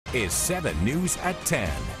is 7 News at 10.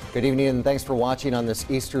 Good evening and thanks for watching on this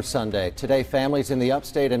Easter Sunday. Today, families in the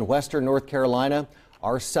upstate and western North Carolina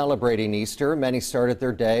are celebrating Easter. Many started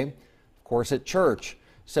their day, of course, at church.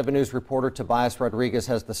 7 News reporter Tobias Rodriguez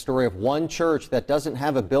has the story of one church that doesn't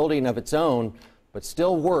have a building of its own, but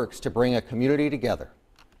still works to bring a community together.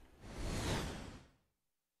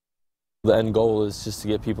 The end goal is just to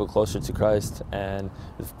get people closer to Christ, and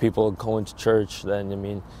if people go into church, then, I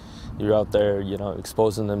mean, you're out there,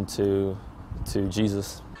 exposing them to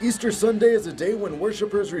Jesus. Easter Sunday is a day when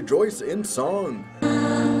worshipers rejoice in song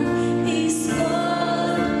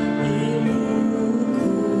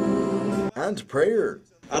and prayer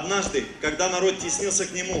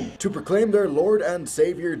to proclaim their Lord and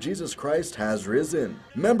Savior Jesus Christ has risen.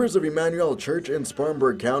 Members of Emmanuel Church in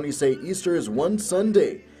Spartanburg County say Easter is one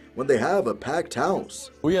Sunday when they have a packed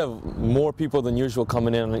house. We have more people than usual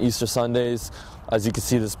coming in on Easter Sundays. As you can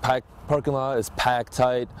see, this parking lot is packed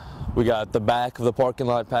tight. We got the back of the parking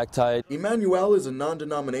lot packed tight. Emmanuel is a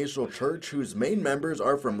non-denominational church whose main members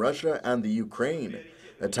are from Russia and the Ukraine.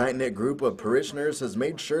 A tight-knit group of parishioners has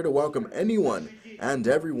made sure to welcome anyone and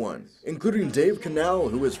everyone, including Dave Canal,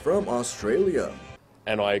 who is from Australia.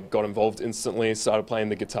 And I got involved instantly, started playing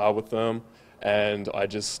the guitar with them. And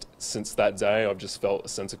since that day, I've just felt a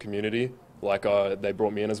sense of community, like they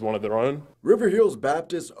brought me in as one of their own. River Hills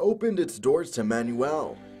Baptist opened its doors to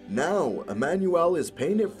Emmanuel. Now, Emmanuel is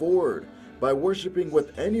paying it forward by worshiping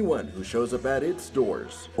with anyone who shows up at its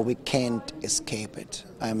doors. We can't escape it.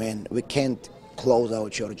 I mean, we can't close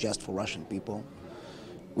our church just for Russian people.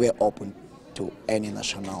 We're open to any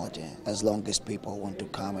nationality, as long as people want to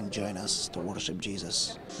come and join us to worship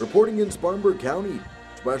Jesus. Reporting in Spartanburg County,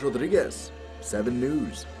 Tobias Rodriguez, 7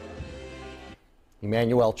 News.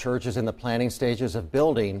 Emmanuel Church is in the planning stages of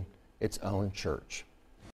building its own church.